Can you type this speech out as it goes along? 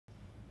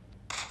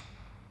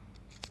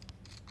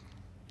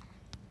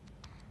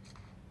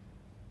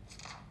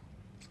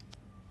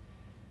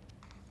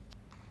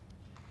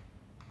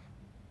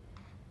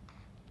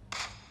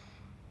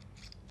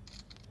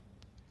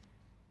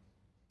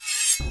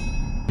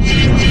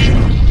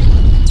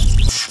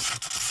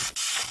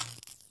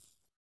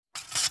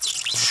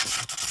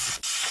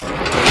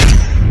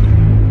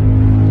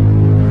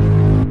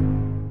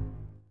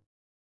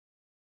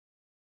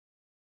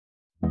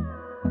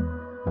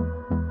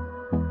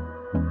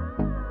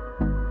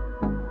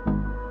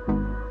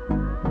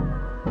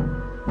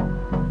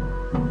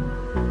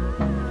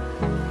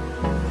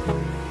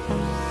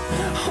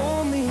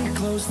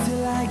close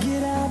till I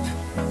get up.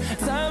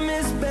 Time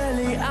is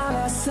barely on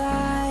our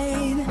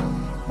side.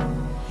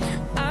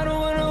 I don't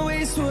wanna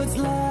waste what's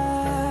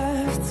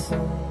left.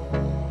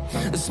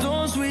 The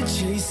storms we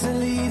chase are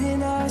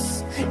leading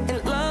us,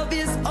 and love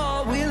is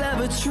all we'll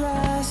ever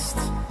trust.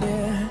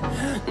 Yeah,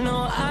 no,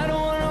 I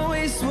don't wanna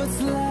waste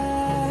what's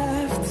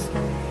left.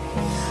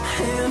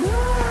 And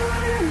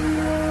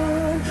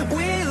on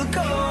we'll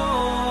go,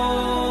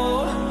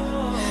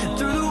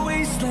 through the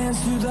wastelands,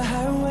 through the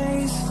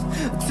highways,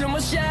 till my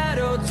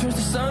shadow turns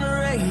to sun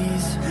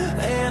rays.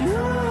 And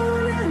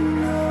on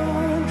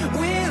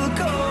we'll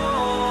go,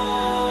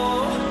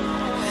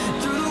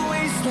 through the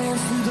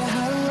wastelands, through the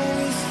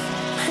highways,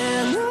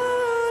 and on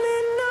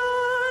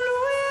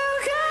we'll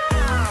go.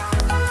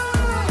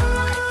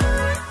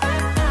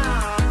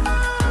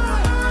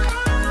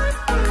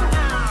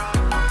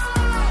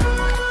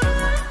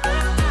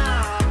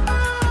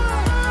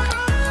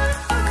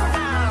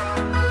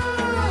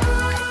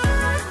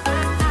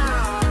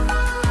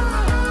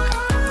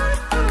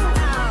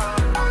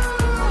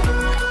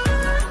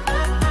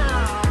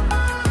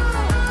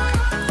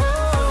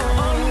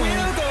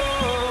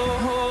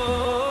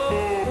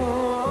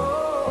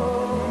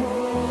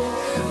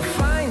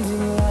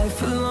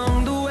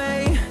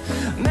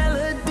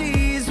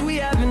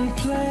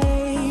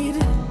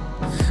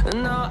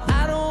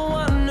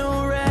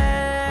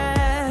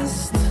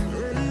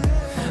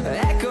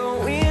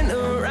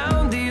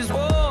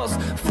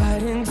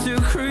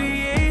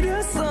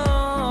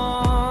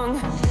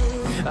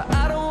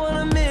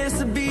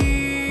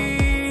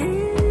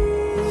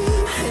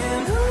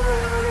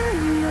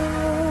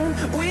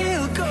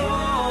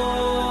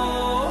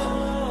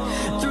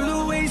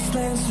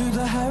 Through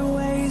the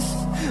highways,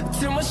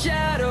 till my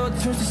shadow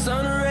turns to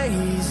sun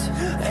rays.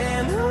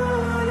 And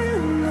on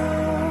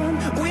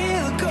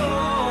we'll go,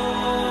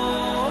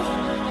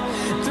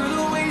 through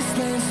the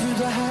wastelands, through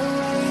the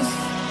highways,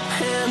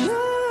 and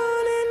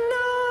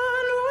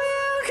on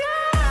we'll go.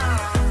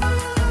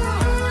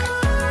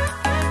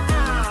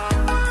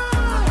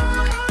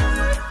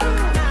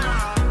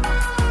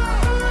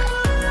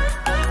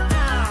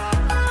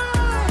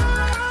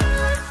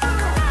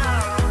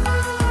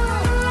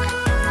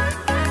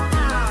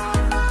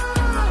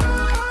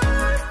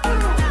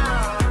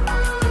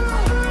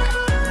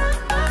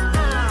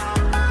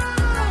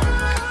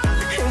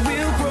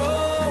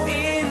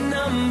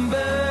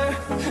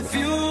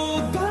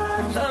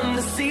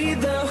 See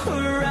the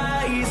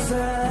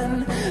horizon,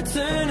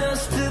 turn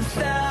us to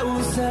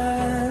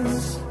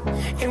thousands,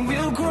 and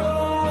we'll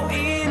grow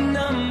in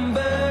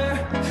number,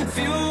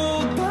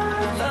 fueled by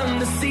them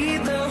to see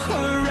the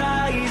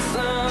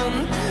horizon,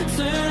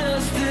 turn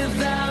us to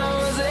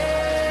thousands.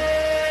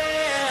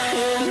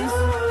 And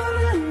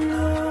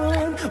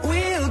on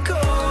we'll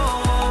go,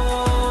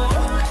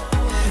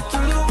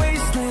 through the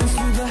wastelands,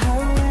 through the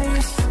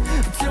highways,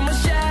 till my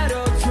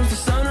shadow turns to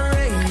sun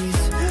rays.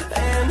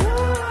 And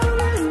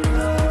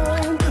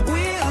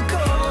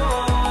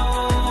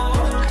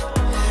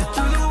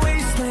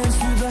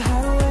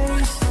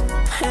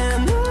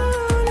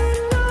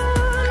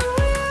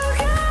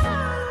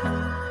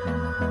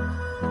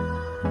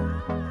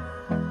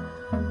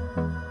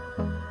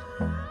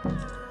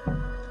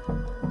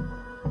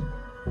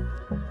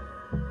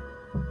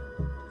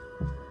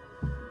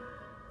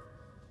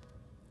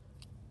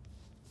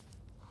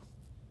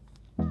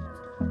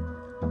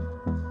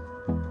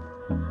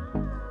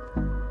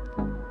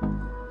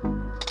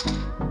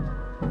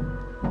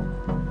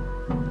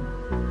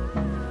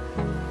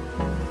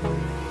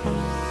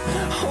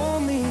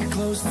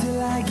close till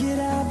I get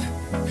up.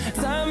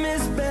 Time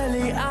is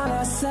barely on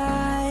our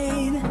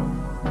side.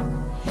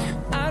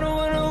 I don't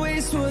wanna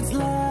waste what's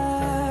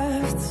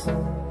left.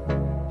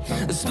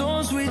 The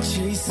storms we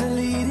chase are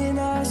leading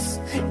us,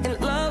 and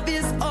love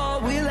is all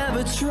we'll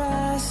ever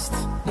trust.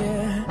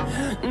 Yeah,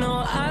 no,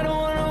 I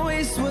don't wanna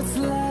waste what's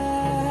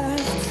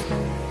left.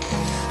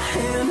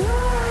 And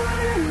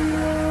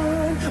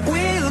on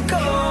we'll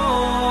go,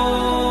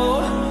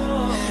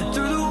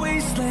 through the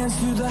wastelands,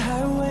 through the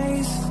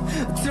highways,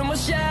 till my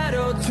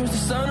shadow turns to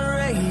sun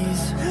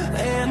rays.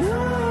 And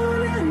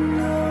on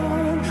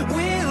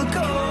we'll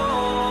go,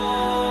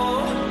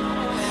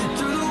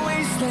 through the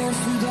wastelands,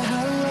 through the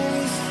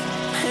highways,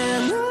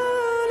 and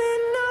on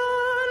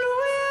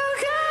we'll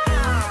go.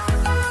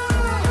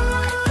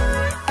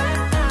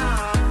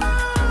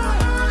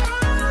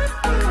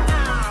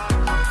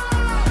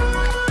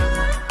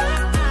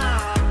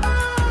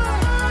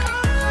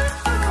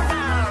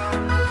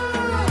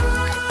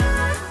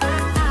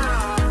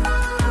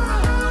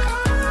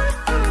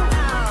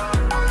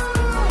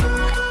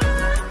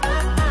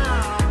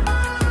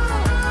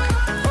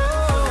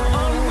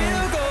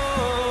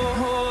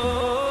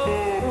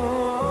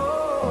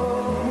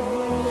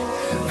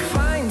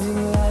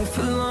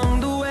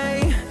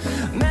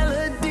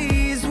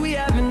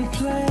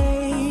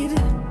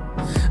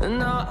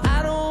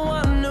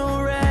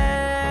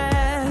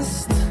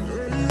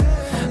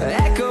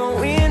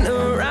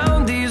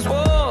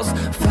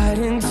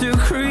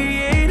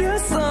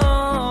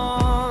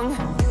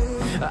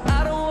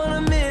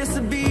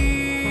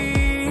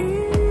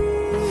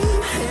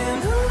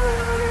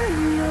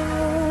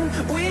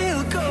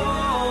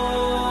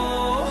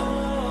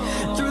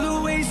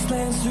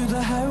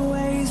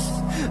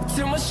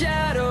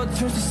 shadow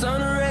turns to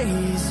sun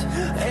rays,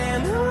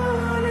 and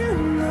on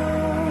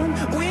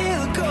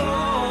we'll go,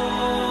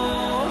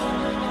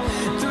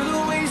 through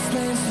the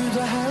wastelands, through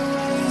the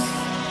highways,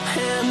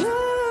 and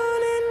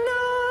on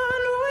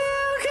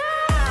we'll go.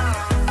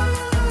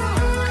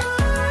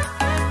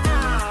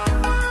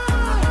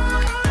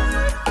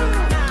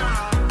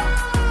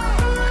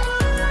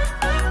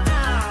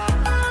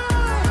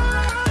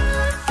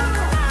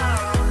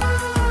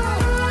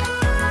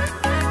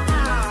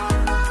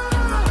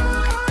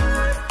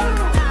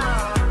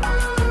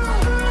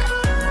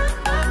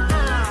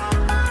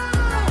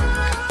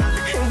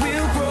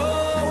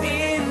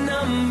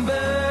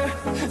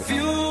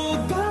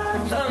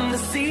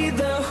 See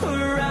the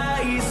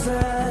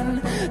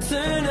horizon,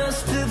 turn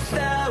us to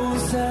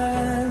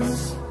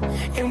thousands,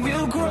 and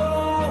we'll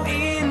grow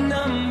in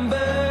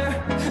number,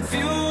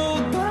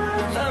 fueled by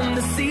them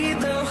to see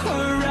the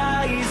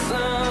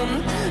horizon,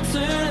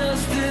 turn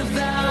us to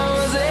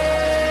thousands,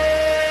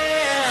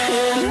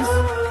 and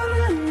on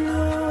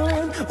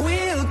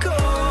we'll go,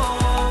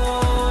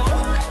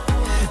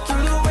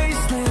 through the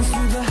wastelands,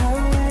 through the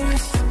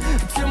highways,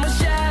 till my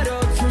shadow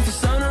turns to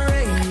sun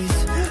rays,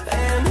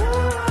 and on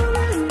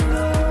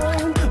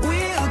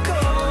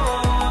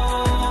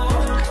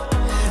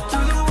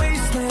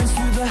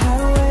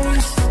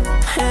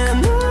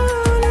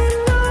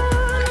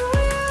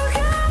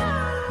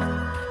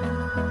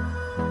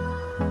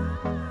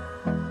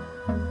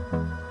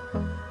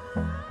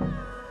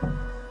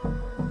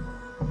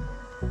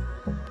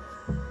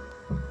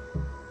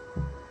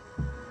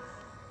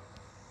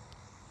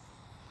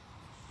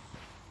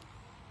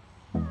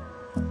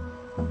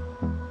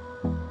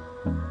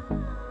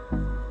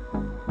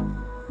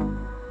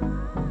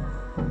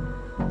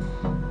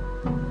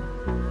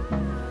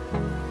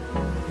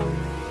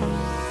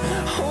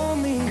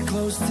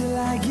close till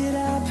I get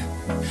up.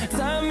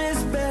 Time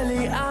is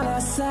barely on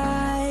our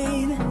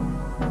side.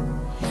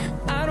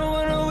 I don't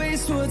wanna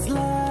waste what's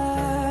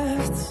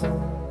left.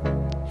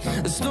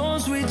 The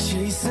storms we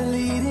chase are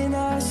leading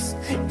us,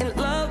 and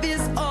love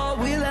is all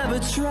we'll ever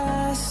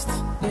trust.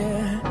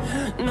 Yeah,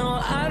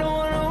 no, I don't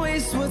wanna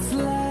waste what's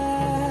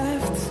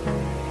left.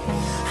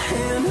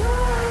 And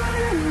on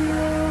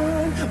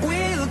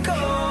we'll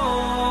go,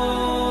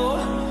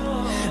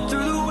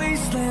 through the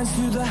wastelands,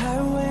 through the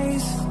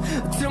highways,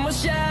 till my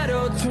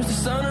shadow turns to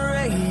sun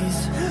rays,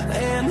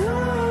 and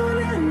on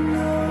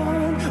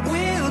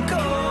we'll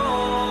go,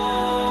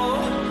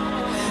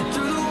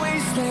 through the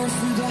wastelands,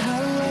 through the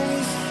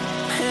highways,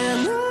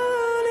 and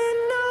on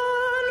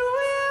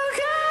we'll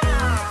go.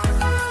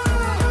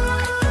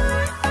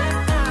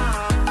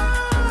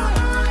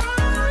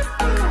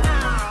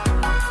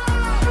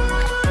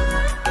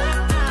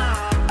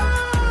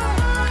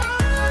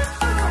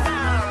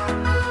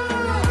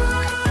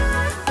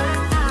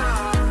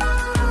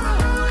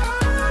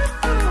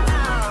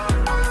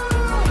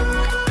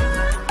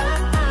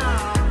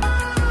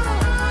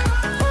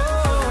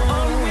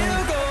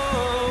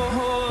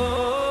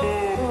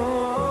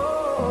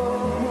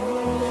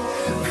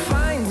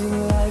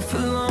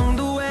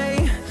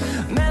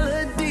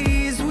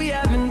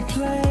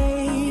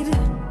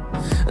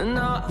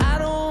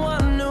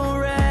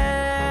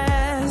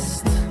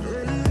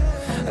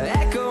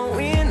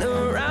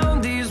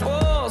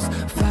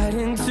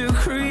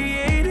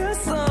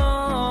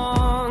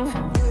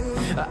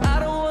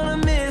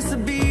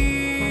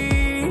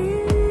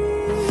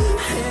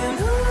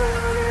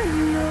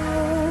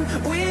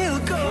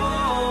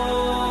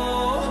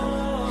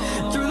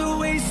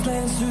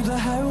 Through the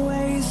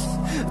highways,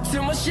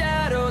 till my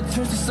shadow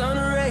turns to sun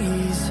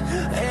rays,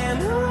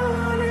 and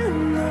on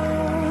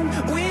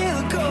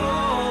we'll go,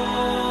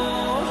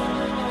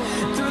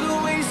 through the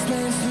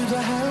wastelands, through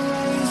the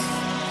highways,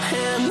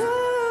 and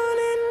on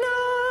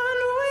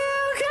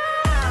we'll go.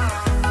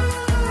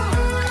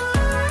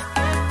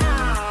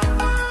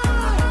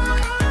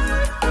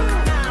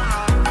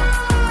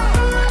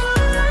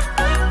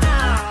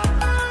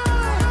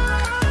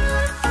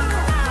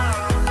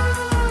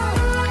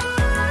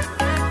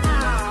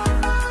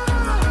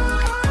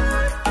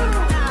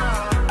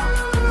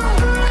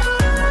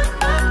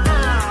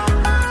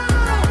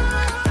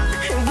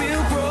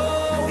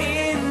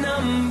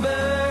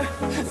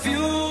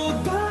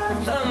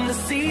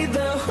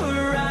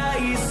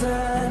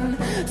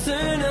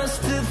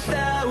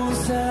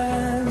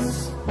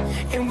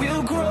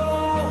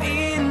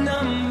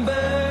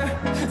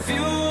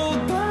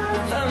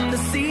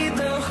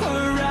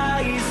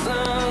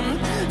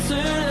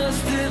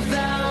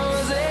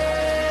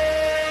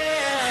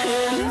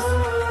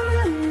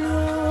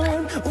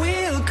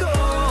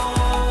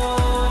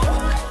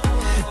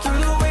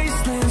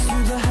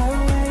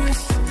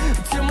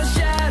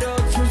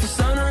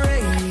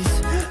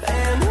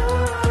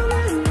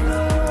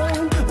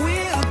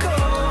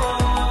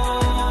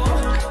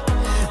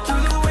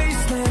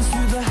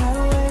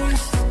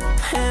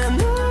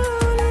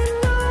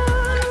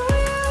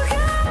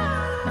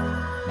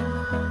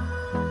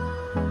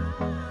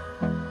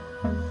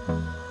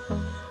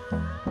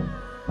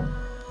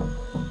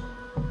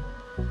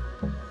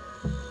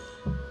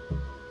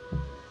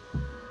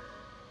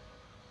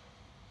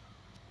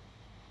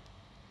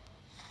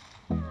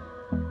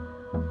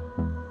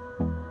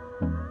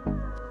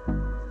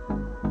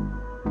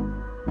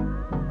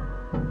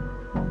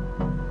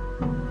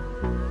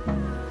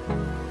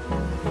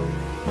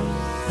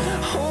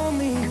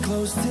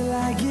 close till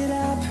I get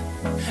up.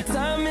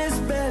 Time is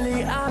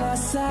barely on our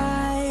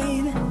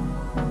side.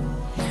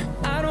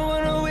 I don't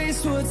wanna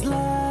waste what's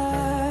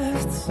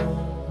left.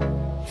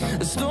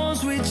 The storms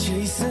we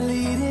chase are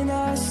leading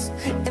us,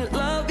 and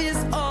love is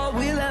all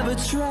we'll ever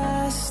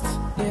trust.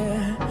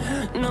 Yeah,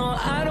 no,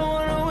 I don't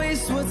wanna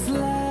waste what's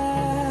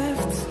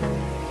left.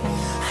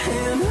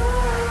 And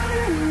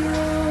on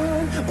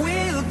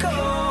we'll go,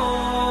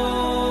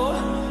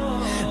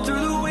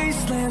 through the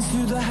wastelands,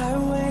 through the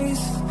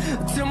highways,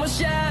 till my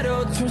shadow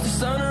turns to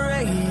sun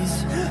rays.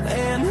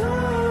 And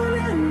on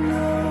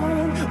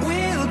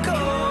we'll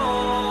go,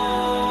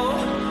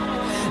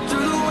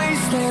 through the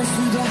wastelands,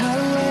 through the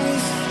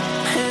highways,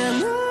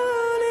 and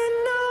on we'll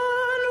go.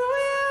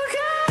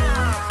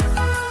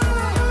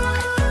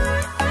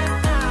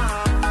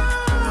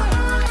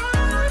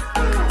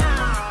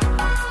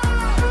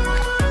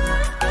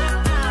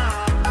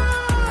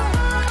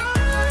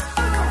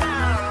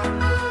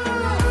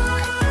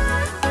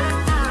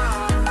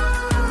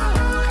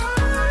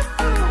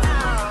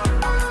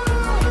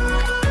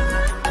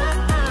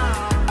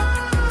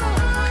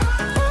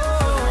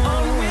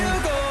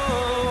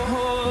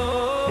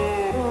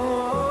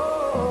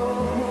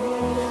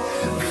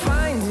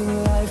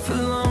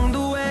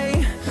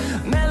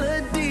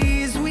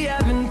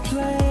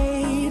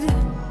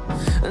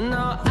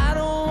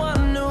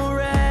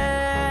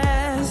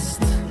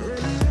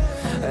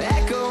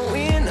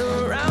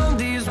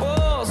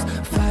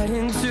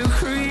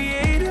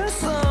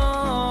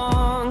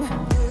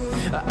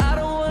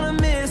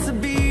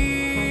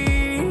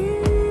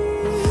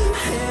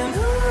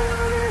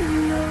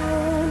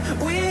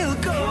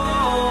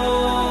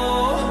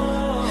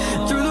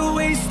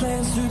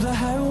 Through the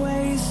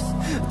highways,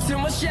 till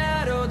my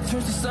shadow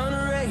turns to sun.